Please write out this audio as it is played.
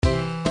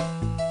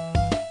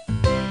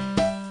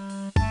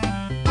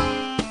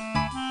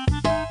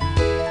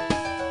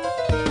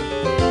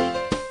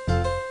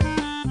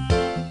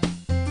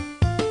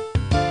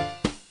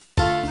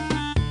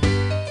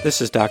This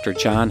is Dr.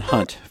 John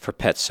Hunt for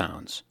Pet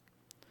Sounds.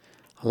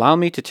 Allow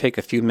me to take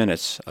a few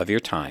minutes of your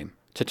time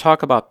to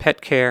talk about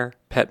pet care,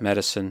 pet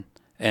medicine,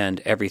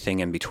 and everything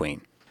in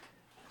between.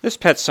 This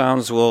Pet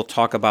Sounds will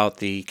talk about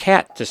the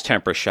cat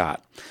distemper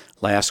shot.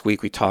 Last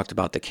week we talked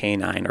about the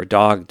canine or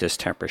dog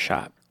distemper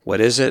shot. What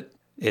is it?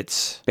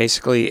 It's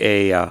basically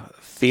a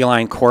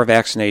feline core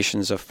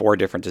vaccinations of 4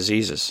 different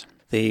diseases.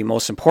 The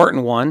most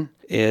important one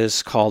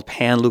is called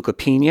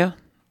panleukopenia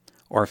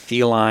or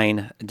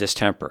feline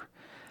distemper.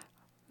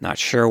 Not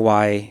sure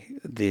why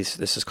this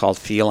is called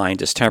feline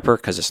distemper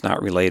because it's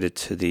not related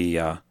to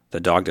the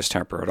dog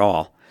distemper at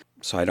all.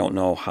 So I don't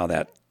know how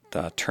that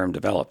term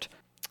developed.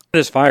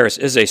 This virus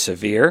is a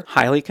severe,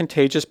 highly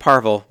contagious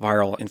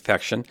parvoviral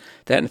infection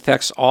that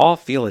infects all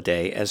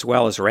Felidae as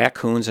well as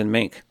raccoons and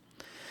mink.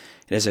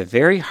 It is a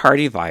very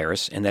hardy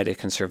virus in that it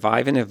can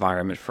survive in an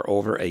environment for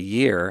over a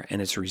year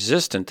and is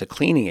resistant to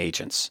cleaning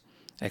agents,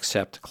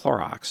 except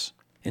Clorox.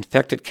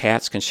 Infected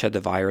cats can shed the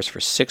virus for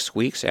 6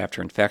 weeks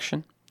after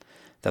infection.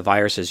 The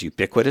virus is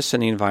ubiquitous in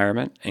the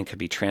environment and can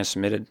be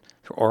transmitted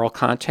through oral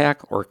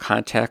contact or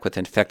contact with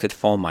infected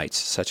fomites,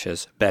 such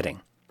as bedding.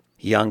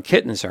 Young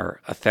kittens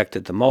are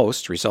affected the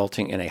most,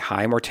 resulting in a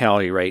high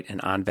mortality rate in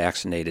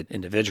unvaccinated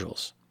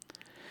individuals.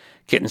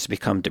 Kittens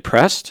become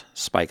depressed,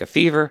 spike a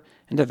fever,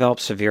 and develop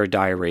severe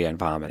diarrhea and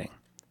vomiting.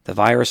 The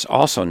virus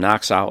also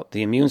knocks out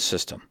the immune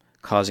system,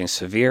 causing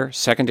severe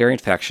secondary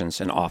infections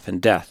and often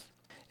death.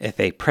 If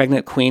a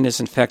pregnant queen is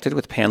infected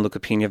with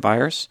panleukopenia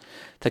virus,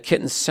 the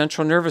kitten's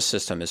central nervous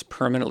system is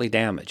permanently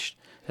damaged,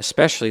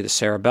 especially the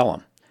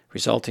cerebellum,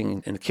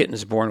 resulting in the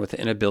kittens born with the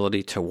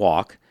inability to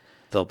walk.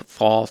 They'll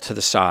fall to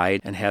the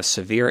side and have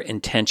severe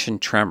intention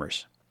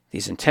tremors.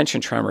 These intention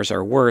tremors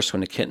are worse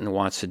when the kitten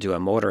wants to do a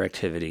motor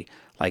activity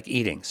like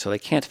eating, so they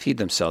can't feed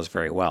themselves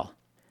very well.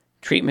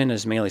 Treatment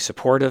is mainly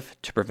supportive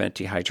to prevent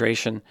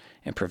dehydration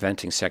and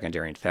preventing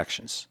secondary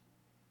infections.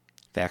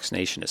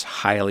 Vaccination is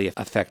highly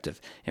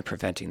effective in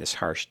preventing this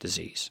harsh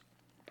disease.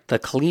 The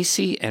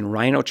calici and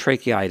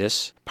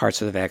rhinotracheitis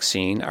parts of the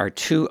vaccine are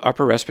 2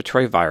 upper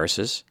respiratory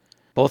viruses.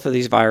 Both of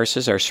these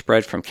viruses are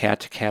spread from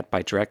cat to cat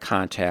by direct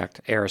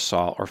contact,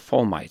 aerosol, or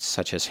fomites,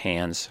 such as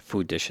hands,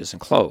 food dishes,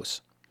 and clothes.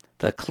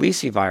 The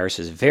calici virus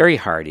is very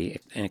hardy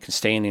and can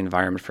stay in the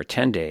environment for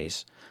 10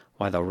 days,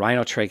 while the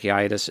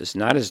rhinotracheitis is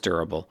not as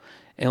durable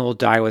and will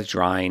die with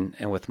drying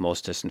and with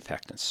most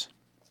disinfectants.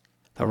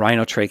 The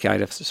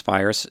rhinotracheitis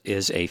virus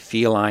is a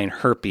feline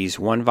herpes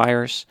 1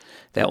 virus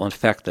that will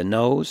infect the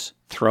nose,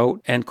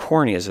 throat, and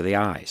corneas of the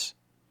eyes.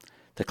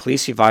 The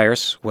calici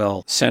virus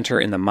will center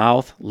in the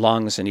mouth,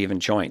 lungs, and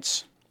even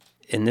joints.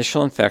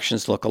 Initial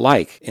infections look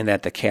alike in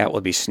that the cat will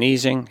be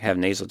sneezing, have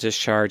nasal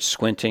discharge,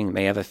 squinting,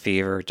 may have a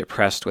fever,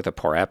 depressed with a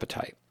poor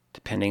appetite.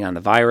 Depending on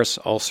the virus,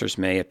 ulcers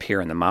may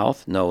appear in the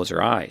mouth, nose,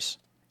 or eyes.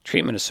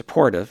 Treatment is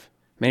supportive.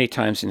 Many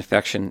times the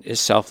infection is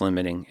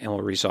self-limiting and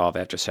will resolve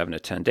after 7 to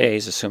 10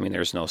 days, assuming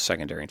there is no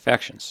secondary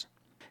infections.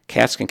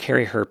 Cats can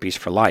carry herpes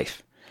for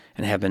life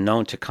and have been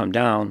known to come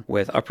down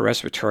with upper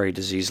respiratory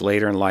disease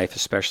later in life,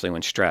 especially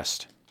when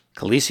stressed.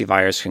 Calici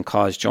virus can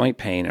cause joint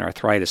pain and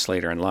arthritis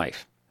later in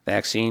life.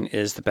 Vaccine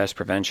is the best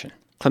prevention.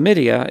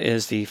 Chlamydia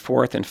is the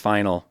 4th and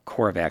final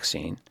core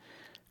vaccine.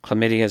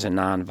 Chlamydia is a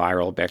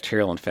non-viral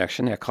bacterial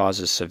infection that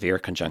causes severe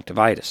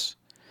conjunctivitis.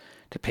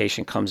 The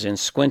patient comes in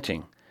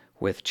squinting,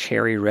 with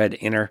cherry red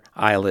inner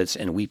eyelids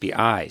and weepy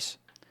eyes.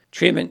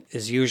 Treatment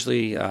is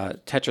usually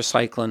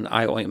tetracycline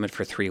eye ointment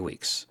for 3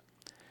 weeks.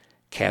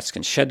 Cats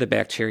can shed the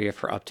bacteria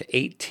for up to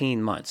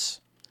 18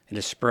 months. It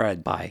is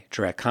spread by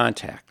direct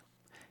contact.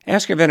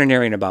 Ask your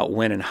veterinarian about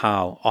when and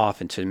how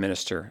often to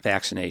administer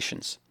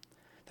vaccinations.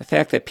 The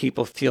fact that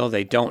people feel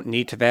they don't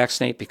need to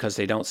vaccinate because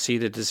they don't see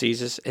the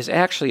diseases is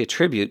actually a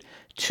tribute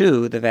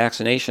to the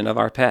vaccination of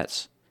our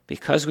pets.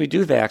 Because we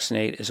do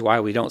vaccinate is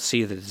why we don't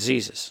see the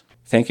diseases.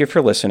 Thank you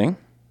for listening.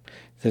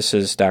 This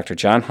is Dr.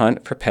 John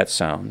Hunt for Pet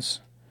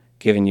Sounds,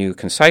 giving you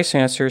concise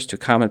answers to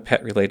common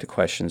pet-related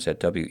questions at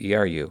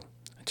WERU.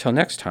 Until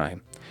next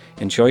time,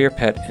 enjoy your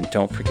pet and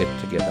don't forget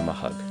to give them a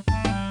hug.